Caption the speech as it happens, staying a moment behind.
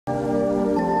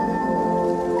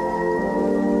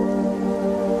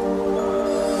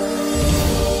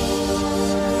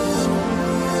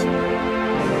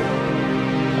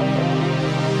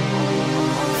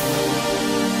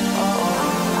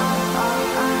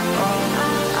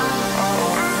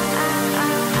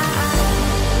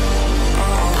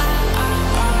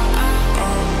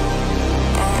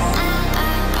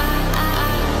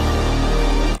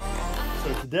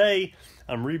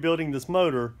I'm rebuilding this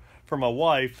motor for my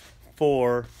wife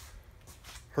for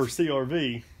her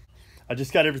CRV. I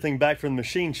just got everything back from the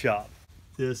machine shop.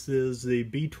 This is the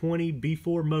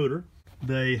B20b motor.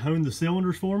 They honed the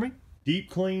cylinders for me, deep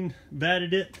cleaned,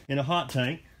 vatted it in a hot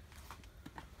tank.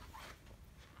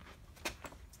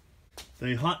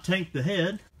 They hot tanked the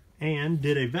head and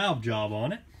did a valve job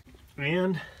on it,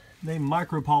 and they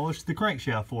micro polished the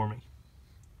crankshaft for me.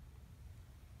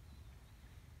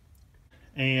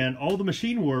 And all the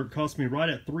machine work cost me right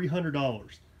at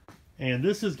 $300. And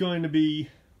this is going to be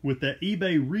with that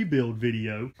eBay rebuild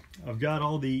video. I've got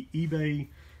all the eBay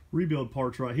rebuild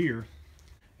parts right here,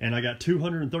 and I got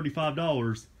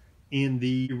 $235 in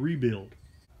the rebuild.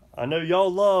 I know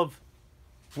y'all love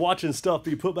watching stuff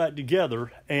be put back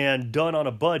together and done on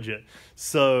a budget,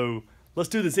 so let's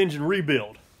do this engine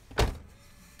rebuild. So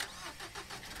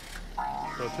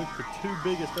I took the two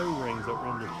biggest O-rings that were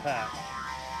in this pack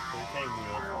that it came with.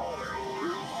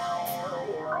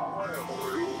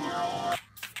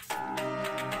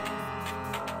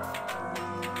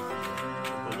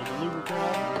 Put a little lubricant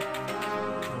on it,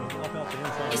 and pop out the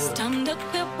inside. It's time to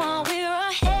quit while we're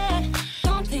ahead.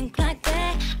 Don't think like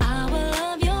that. I will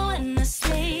love you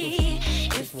endlessly.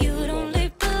 If you don't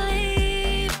live,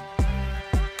 believe.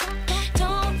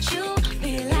 Don't you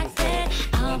be like that.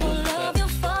 I will love you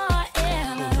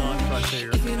forever.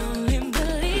 If you don't live,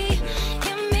 believe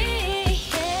in me.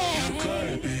 Yeah. You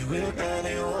could be with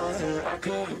anyone. I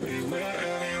could be with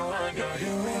anyone. You're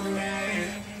you and me.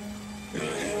 You're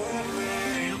you and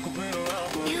me. You could be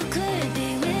around. You could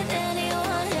be with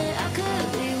anyone. I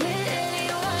could be with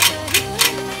anyone. You're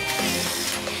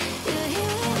you and me. You're you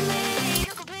and me.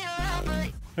 You could be around, but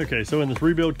Okay, so in this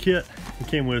rebuild kit, it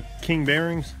came with King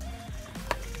bearings.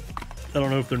 I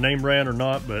don't know if they're name brand or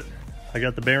not, but I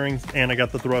got the bearings and I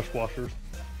got the thrust washers.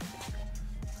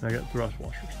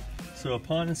 So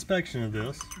upon inspection of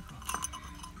this,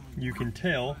 you can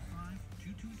tell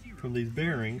from these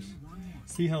bearings,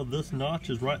 see how this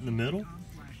notch is right in the middle?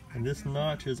 And this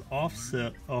notch is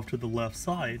offset off to the left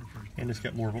side, and it's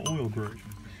got more of an oil groove.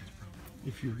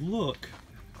 If you look,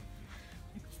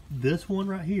 this one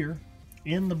right here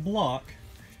in the block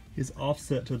is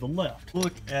offset to the left.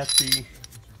 Look at the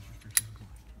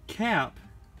cap,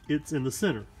 it's in the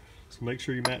center. So make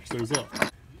sure you match those up.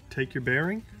 Take your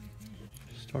bearing,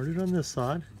 start it on this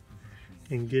side,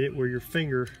 and get it where your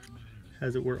finger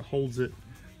has it, where it holds it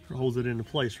into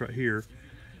place right here.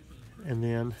 And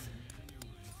then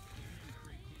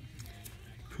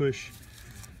push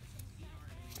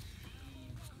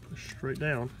straight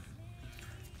down.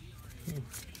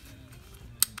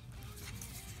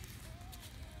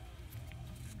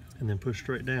 And then push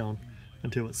straight down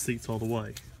until it seats all the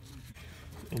way.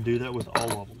 And do that with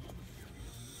all of them.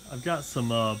 I've got some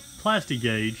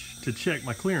Plastigage to check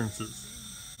my clearances.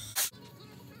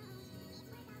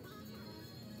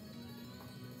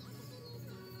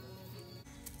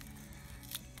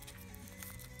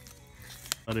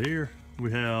 Out of here,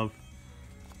 we have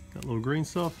that little green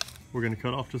stuff. We're going to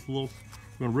cut off just a little,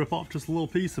 we're going to rip off just a little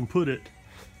piece and put it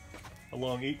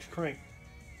along each crank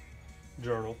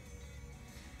journal.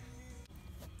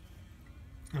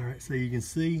 All right, so you can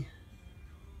see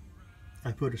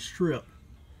I put a strip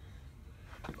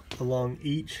along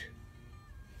each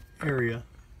area.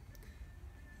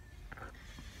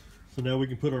 So now we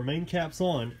can put our main caps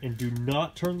on and do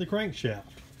not turn the crankshaft.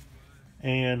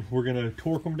 And we're going to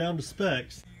torque them down to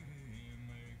specs.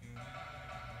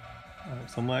 All right,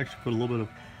 so I'm going to actually put a little bit of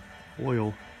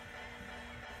oil.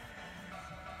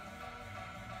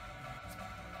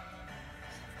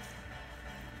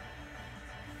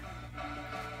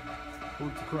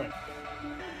 Torque the crank.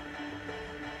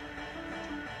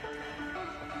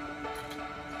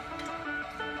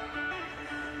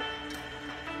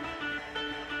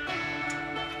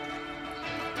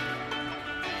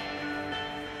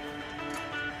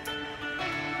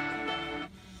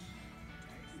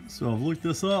 So I've looked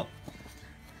this up.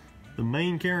 The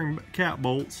main carrying cap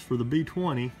bolts for the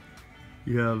B20,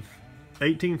 you have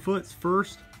 18 foots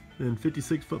first, then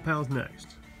 56 foot-pounds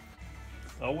next.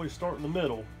 Always start in the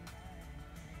middle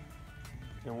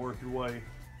and work your way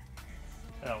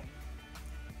out.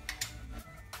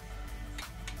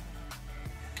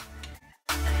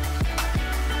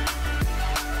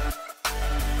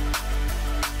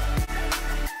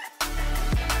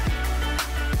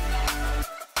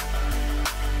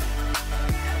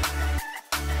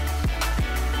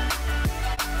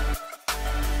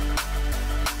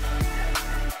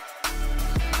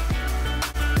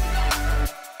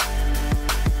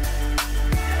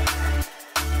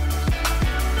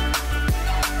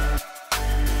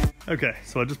 Okay,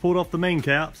 so I just pulled off the main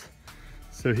caps.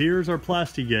 So here's our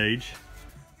Plastigage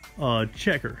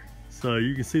checker. So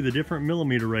you can see the different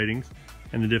millimeter ratings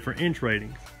and the different inch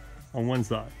ratings on one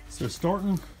side. So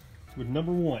starting with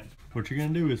number 1, what you're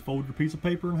gonna do is fold your piece of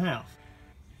paper in half.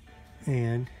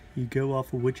 And you go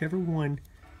off of whichever one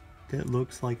that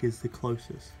looks like is the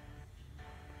closest.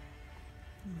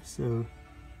 So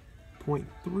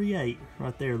 0.38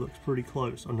 right there looks pretty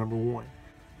close on number 1.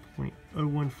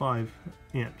 0.015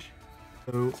 inch.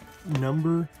 So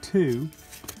number 2,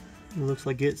 it looks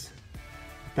like it's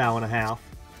 1.5 thou.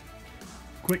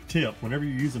 Quick tip, whenever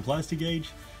you're using Plastigage,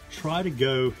 try to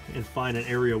go and find an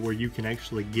area where you can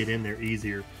actually get in there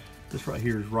easier. This right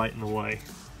here is right in the way.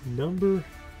 Number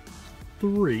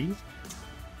 3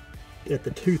 at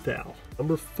the 2 thou.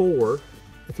 Number 4,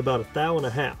 it's about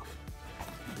 1.5 thou.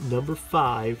 Number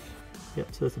 5, yep,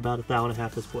 so it's about 1.5 thou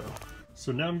as well.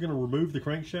 So now I'm going to remove the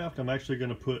crankshaft. I'm actually going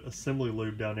to put assembly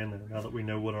lube down in there now that we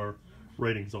know what our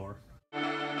ratings are.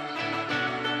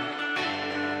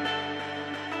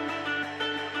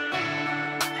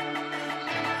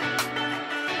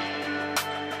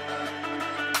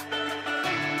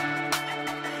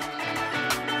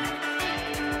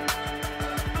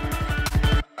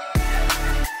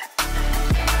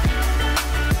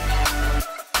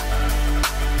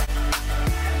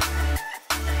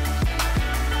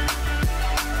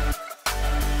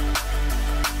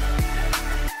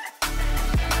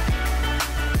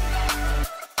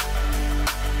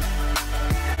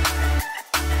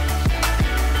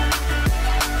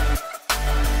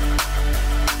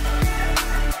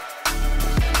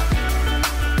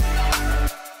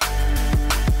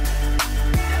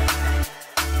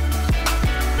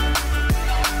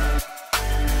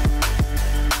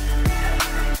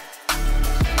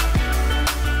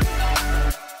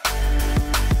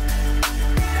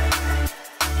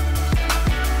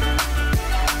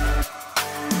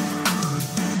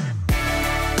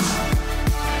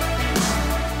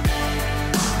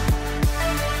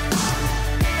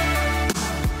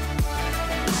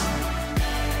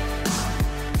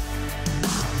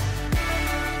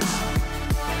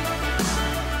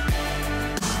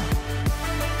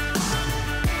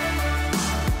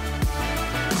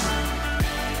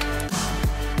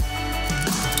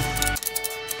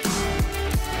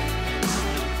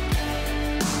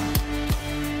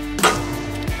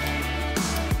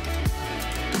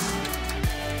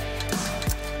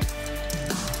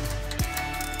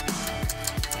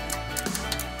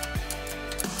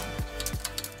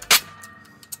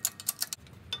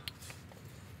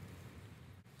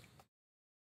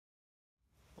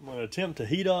 I'm going to attempt to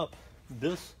heat up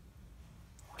this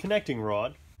connecting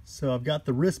rod. So I've got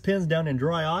the wrist pins down in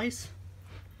dry ice.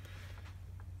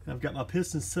 I've got my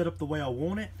piston set up the way I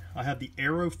want it. I have the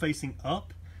arrow facing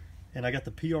up, and I got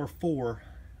the PR4.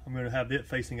 I'm going to have it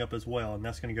facing up as well, and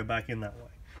that's going to go back in that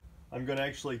way. I'm going to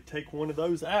actually take one of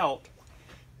those out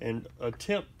and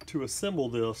attempt to assemble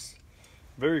this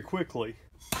very quickly.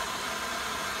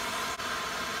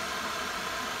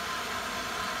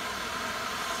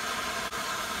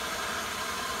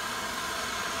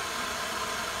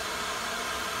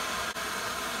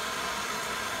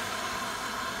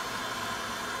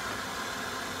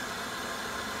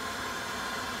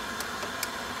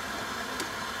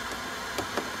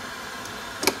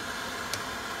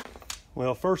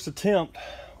 Well, first attempt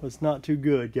was not too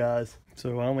good, guys.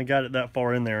 So I only got it that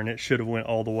far in there, and it should have went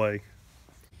all the way.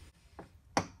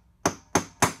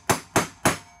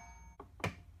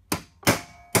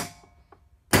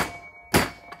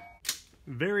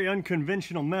 Very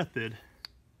unconventional method,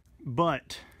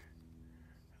 but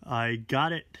I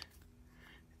got it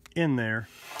in there.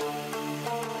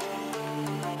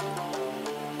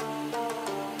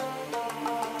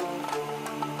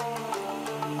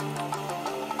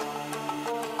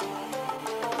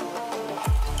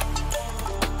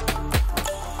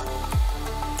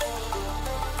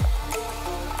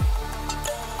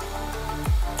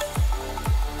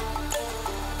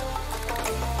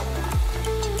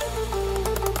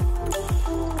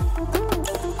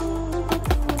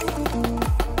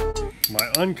 My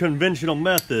unconventional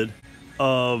method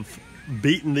of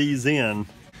beating these in,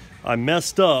 I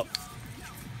messed up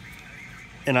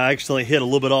and I actually hit a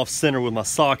little bit off center with my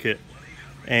socket,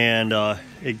 and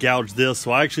it gouged this.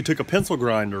 So I actually took a pencil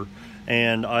grinder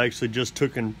and I actually just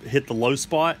took and hit the low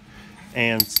spot,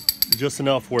 and just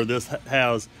enough where this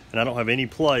has, and I don't have any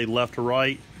play left or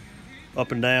right,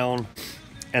 up and down,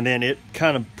 and then it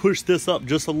kind of pushed this up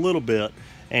just a little bit.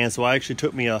 And so I actually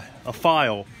took me a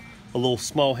file, a little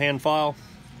small hand file,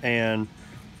 and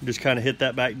just kind of hit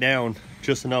that back down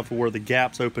just enough where the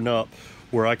gaps open up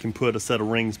where I can put a set of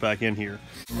rings back in here.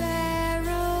 Waiting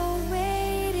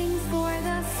for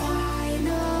the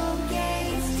final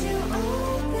gates to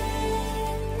open.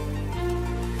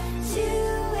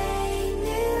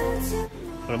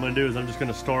 What I'm going to do is I'm just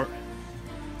going to start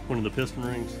one of the piston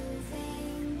rings.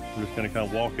 I'm just going to kind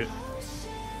of walk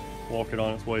it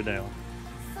on its way down.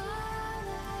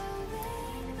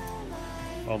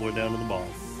 All the way down to the bottom.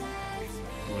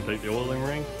 I'm going to take the oiling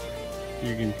ring.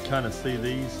 You can kind of see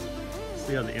these.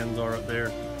 See how the ends are up there?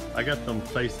 I got them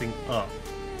facing up.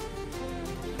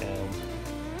 And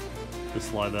just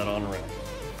slide that on around.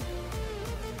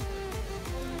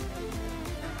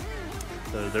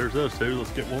 So there's those two. Let's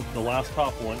get the last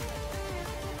top one.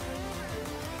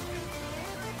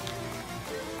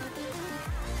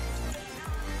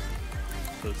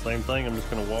 So same thing, I'm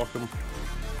just going to walk them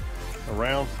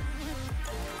around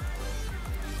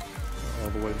all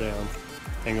the way down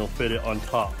and going to fit it on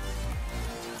top,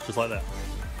 just like that.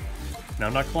 Now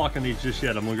I'm not clocking these just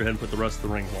yet, I'm going to go ahead and put the rest of the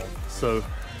rings on. So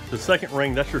the second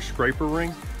ring, that's your scraper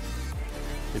ring.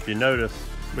 If you notice,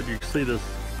 but you can see this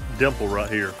dimple right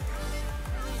here.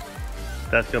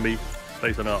 That's going to be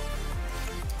facing up.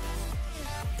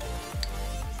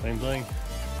 Same thing,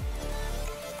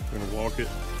 I'm going to walk it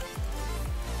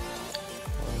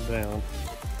down,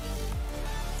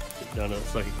 get down to that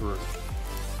second groove.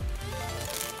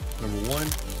 Number one,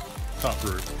 top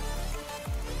groove.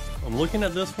 I'm looking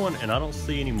at this one and I don't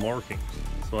see any markings,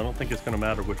 so I don't think it's going to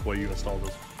matter which way you install this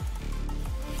one.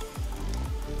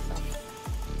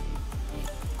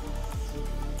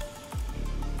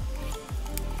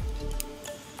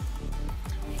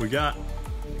 We got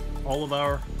all of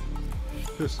our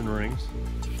piston rings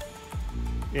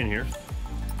in here,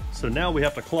 so now we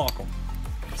have to clock them.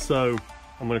 So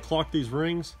I'm going to clock these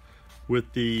rings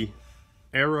with the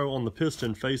arrow on the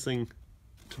piston facing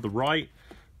to the right.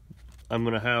 I'm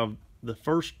going to have the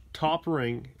first top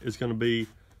ring is going to be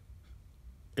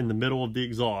in the middle of the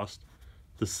exhaust.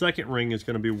 The second ring is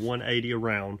going to be 180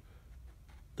 around.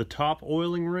 The top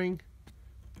oiling ring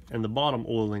and the bottom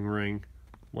oiling ring,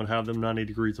 I'm going to have them 90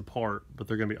 degrees apart, but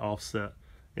they're going to be offset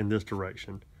in this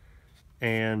direction.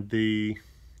 And the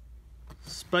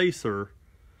spacer,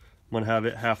 I'm going to have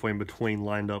it halfway in between,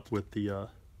 lined up with the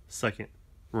second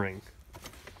ring.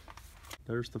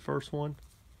 There's the first one.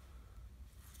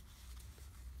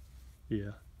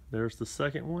 Yeah, there's the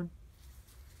second one.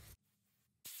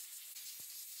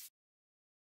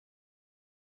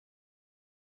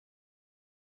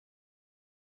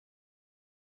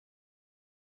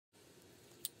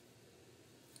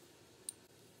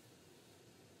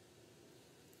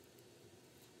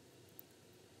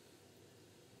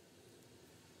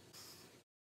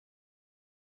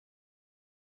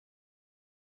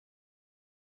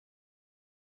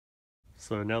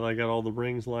 So now that I got all the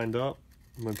rings lined up,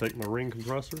 I'm going to take my ring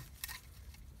compressor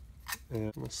and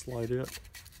I'm going to slide it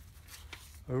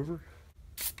over.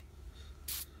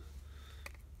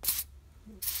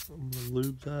 I'm going to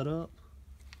lube that up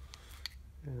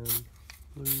and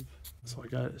lube. So I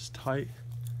got it as tight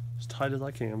as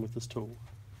I can with this tool.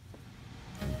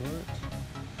 But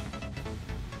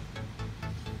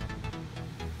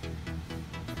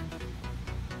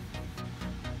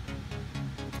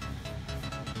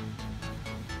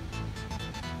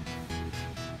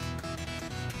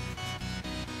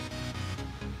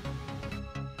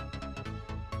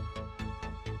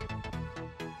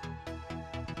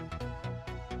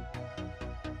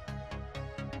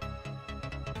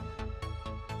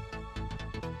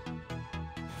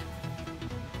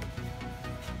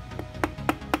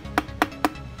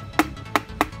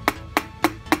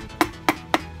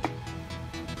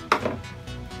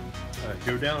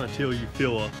go down until you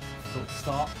feel a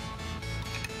stop,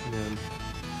 and then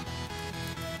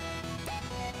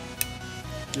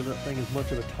give that thing as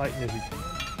much of a tighten as you can.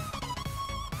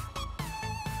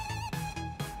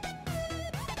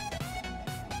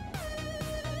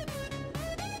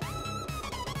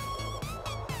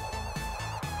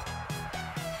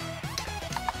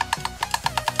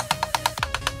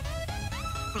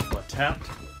 I tapped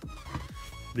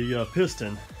the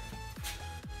piston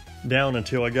down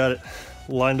until I got it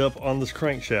lined up on this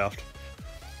crankshaft.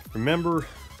 Remember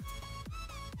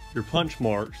your punch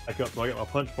marks. So I got my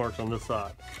punch marks on this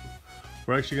side.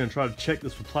 We're actually going to try to check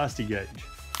this with Plastigage.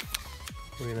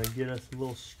 We're going to get us a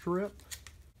little strip,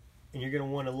 and you're going to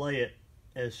want to lay it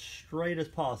as straight as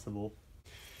possible.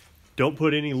 Don't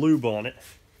put any lube on it.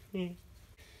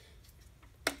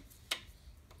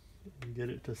 Get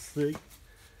it to see.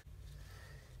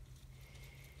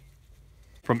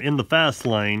 From in the fast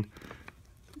lane,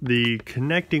 the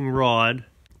connecting rod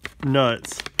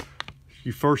nuts,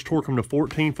 you first torque them to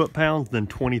 14 foot-pounds, then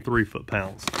 23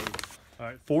 foot-pounds. All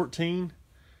right, 14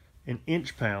 in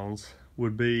inch-pounds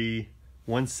would be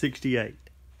 168.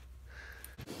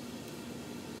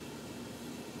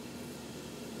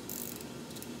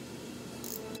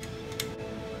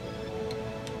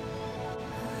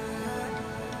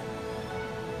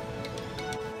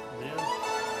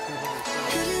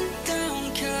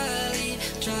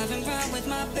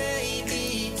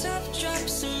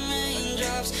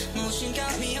 raindrops. Motion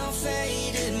got me all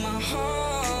faded. My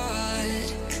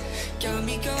heart got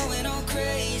me going all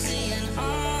crazy, and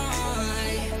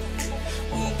I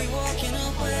won't be walking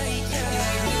away.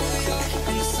 Yeah, New York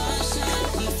in the sunshine.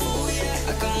 I'm a fool, yeah.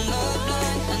 I got love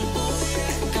blind, and ooh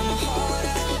yeah, got my heart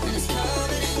out and it's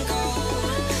covered in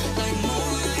gold, like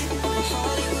moonlight over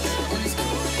Hollywood, and it's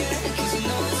cool, yeah, 'cause you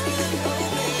know it's good. Oh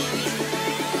baby,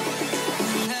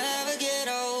 we'll never get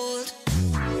old.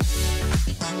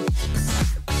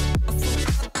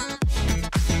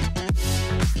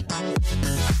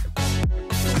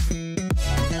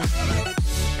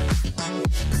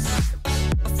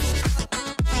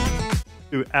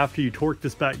 After you torque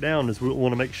this back down is we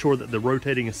want to make sure that the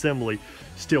rotating assembly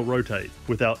still rotates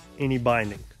without any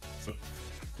binding. So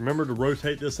remember to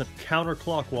rotate this in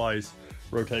counterclockwise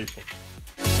rotation.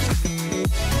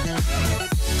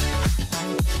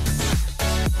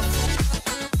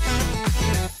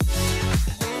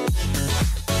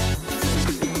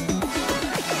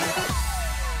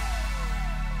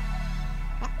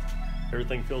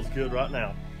 Everything feels good right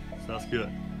now, so that's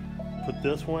good. Put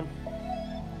this one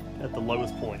at the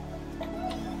lowest point.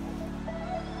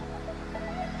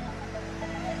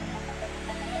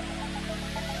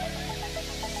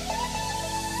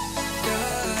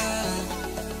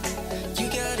 You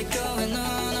got it going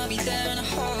on, I'll be there in a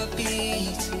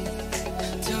heartbeat.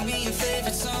 Tell me your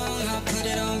favorite song, I'll put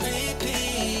it on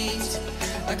repeat.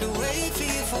 I could wait for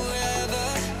you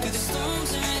forever, through the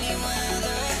storms or any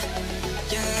weather.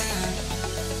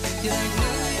 Yeah, you're like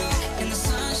New York in the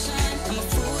sunshine. I'm a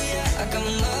fool, yeah, I got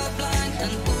my love blind,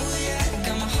 and ooh yeah,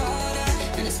 got my heart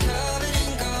out and it's covered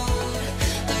in gold,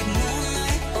 like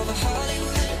moonlight over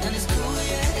Hollywood, and it's cool,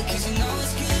 yeah, 'cause you know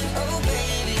it's good. Oh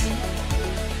baby,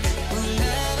 we'll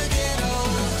never get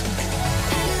old.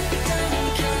 Down in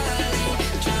Cali,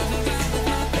 driving around with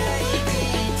my baby,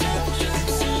 double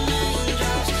drops and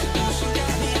raindrops. Motion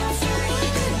got me all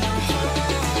faded. My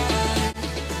heart.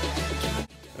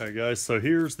 Alright guys, so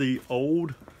here's the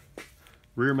old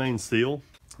rear main seal.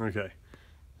 Okay,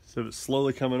 so it's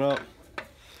slowly coming up.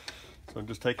 So I'm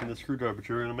just taking the screwdriver, but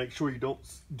you're going to make sure you don't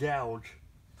gouge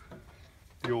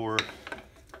your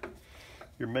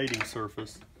mating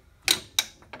surface.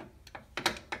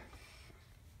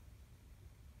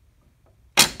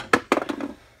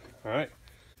 All right,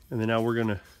 and then now we're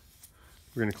gonna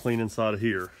clean inside of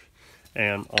here,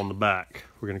 and on the back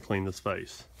we're gonna clean this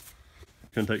face.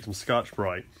 Gonna take some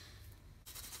Scotch-Brite.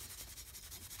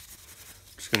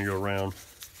 Just gonna go around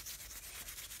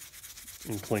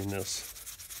and clean this.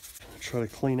 Try to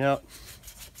clean out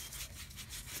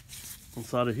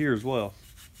inside of here as well.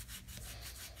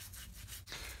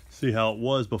 See how it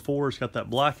was before? It's got that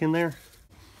black in there.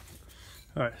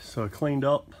 All right, so I cleaned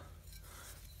up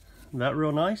that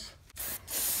real nice.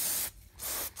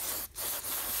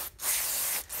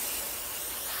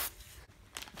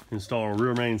 Install our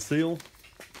rear main seal.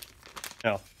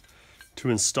 Now, to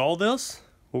install this,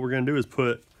 what we're going to do is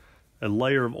put a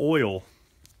layer of oil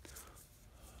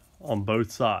on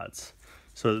both sides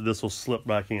so that this will slip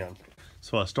back in.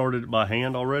 So I started it by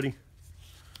hand already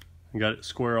and got it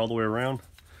square all the way around.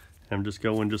 And I'm just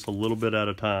going just a little bit at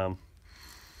a time.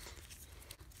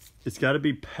 It's got to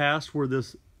be past where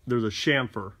there's a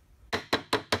chamfer.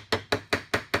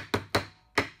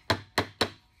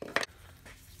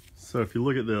 So if you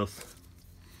look at this,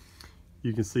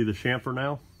 you can see the chamfer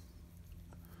now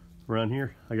around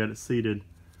here. I got it seated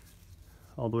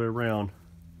all the way around.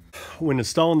 When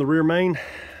installing the rear main,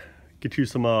 get you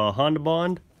some Honda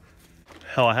Bond.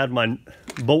 How I had my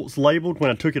bolts labeled when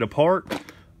I took it apart.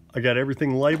 I got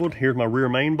everything labeled. Here's my rear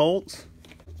main bolts.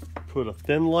 Put a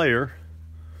thin layer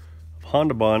of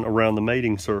Honda Bond around the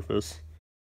mating surface.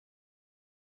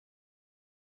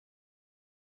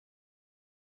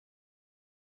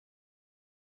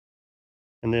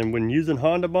 And then when using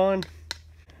Honda Bond,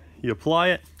 you apply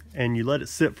it and you let it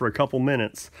sit for a couple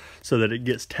minutes so that it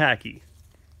gets tacky.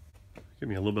 Give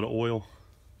me a little bit of oil.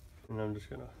 And I'm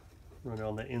just gonna run it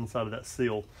on the inside of that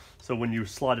seal. So when you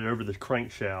slide it over the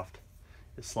crankshaft,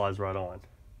 it slides right on.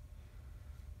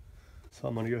 So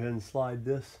I'm gonna go ahead and slide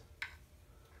this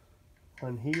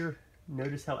on here.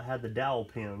 Notice how it had the dowel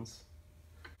pins.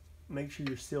 Make sure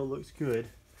your seal looks good.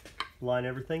 Line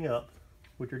everything up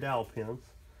with your dowel pins.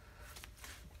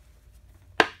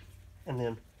 And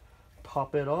then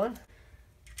pop it on.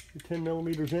 Your 10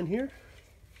 millimeters in here.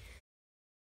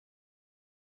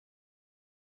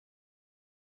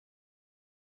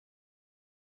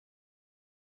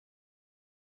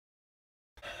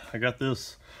 I got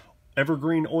this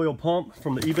evergreen oil pump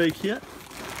from the eBay kit.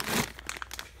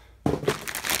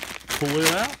 Pull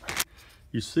it out.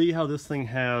 You see how this thing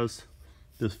has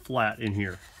this flat in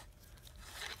here.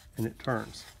 and it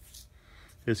turns.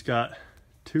 It's got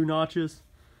 2 notches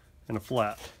and a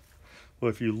flat. Well,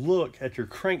 if you look at your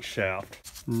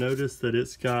crankshaft, notice that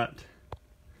it's got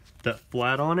that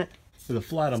flat on it. There's a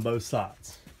flat on both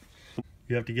sides.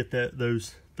 You have to get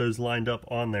those lined up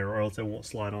on there, or else it won't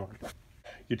slide on.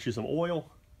 Get you some oil.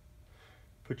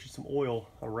 Put you some oil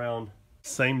around.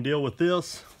 Same deal with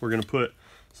this. We're going to put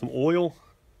some oil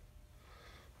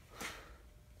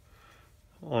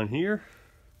on here,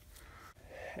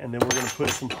 and then we're going to put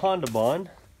some Honda Bond.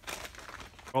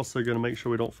 Also going to make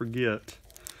sure we don't forget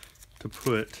to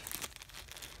put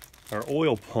our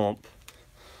oil pump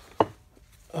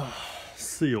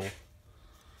seal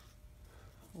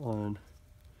on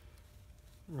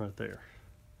right there.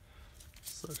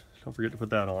 So don't forget to put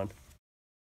that on.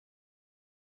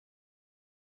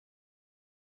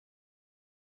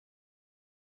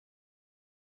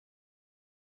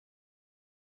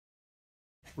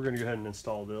 We're going to go ahead and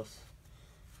install this.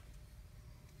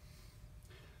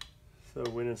 So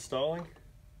when installing,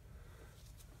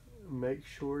 make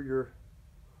sure your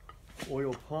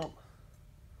oil pump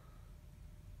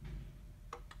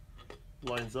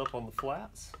lines up on the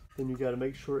flats. Then you got to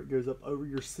make sure it goes up over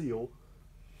your seal.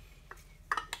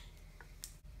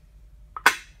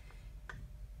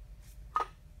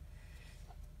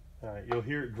 All right, you'll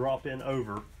hear it drop in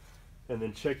over, and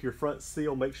then check your front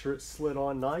seal, make sure it's slid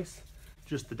on nice.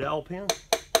 Just the dowel pin.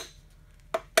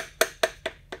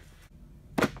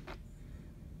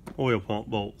 Oil pump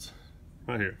bolts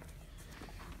right here.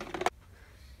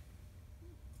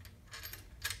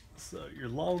 So your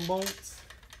long bolts.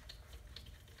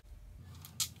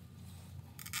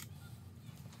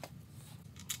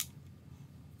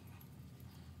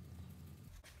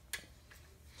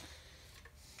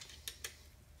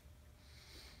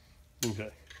 Okay,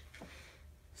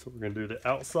 so we're going to do the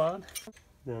outside,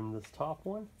 then this top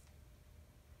one,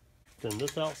 then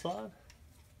this outside,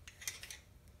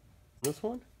 this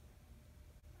one,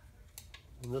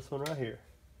 and this one right here.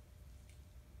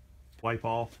 Wipe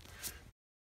off.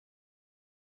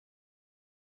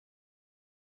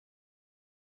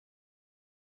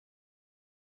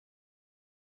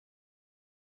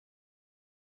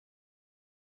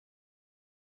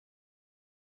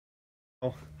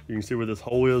 You can see where this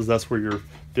hole is. That's where your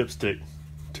dipstick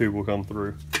tube will come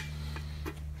through.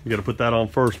 You got to put that on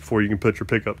first before you can put your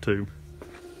pickup tube.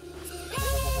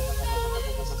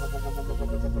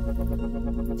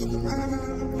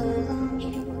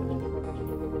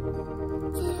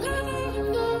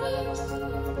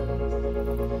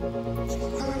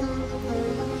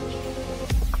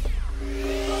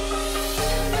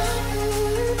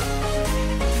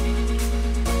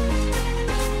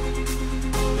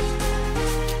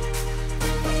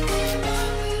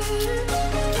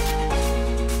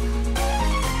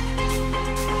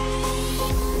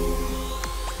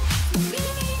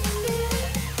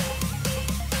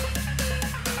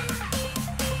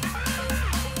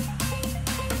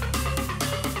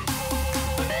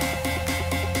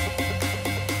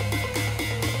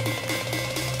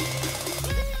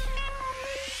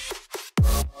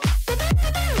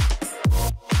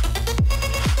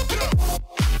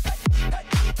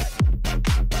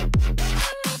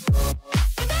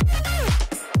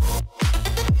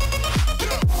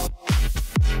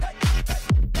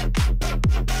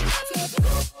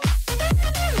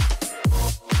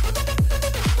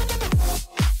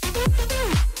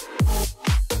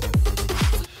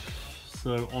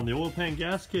 So on the oil pan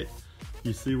gasket,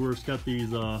 you see where it's got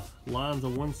these lines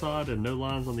on one side and no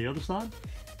lines on the other side?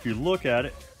 If you look at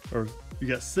it, or you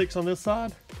got 6 on this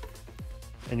side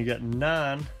and you got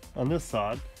 9 on this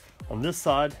side. On this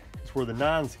side is where the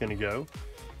 9's gonna go.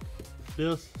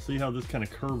 This, see how this kind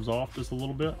of curves off just a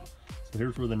little bit? So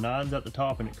here's where the 9's at the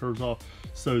top and it curves off.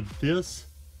 So this,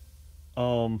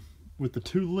 with the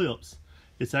 2 lips,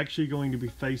 it's actually going to be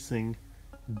facing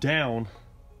down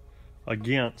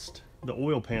against the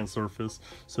oil pan surface.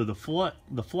 So the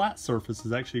flat surface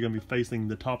is actually going to be facing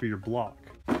the top of your block.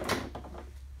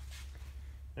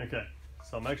 Okay,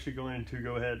 so I'm actually going to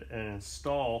go ahead and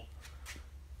install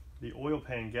the oil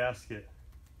pan gasket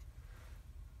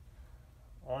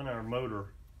on our motor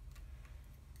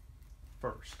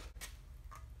first.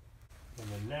 And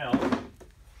then now,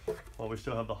 while we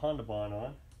still have the Honda Bond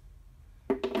on,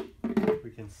 we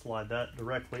can slide that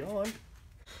directly on.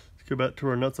 Let's go back to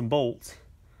our nuts and bolts.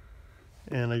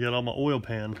 And I got all my oil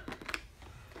pan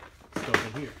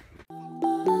stuff in here.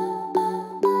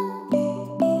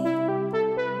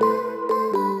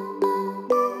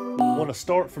 You want to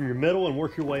start from your middle and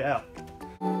work your way out.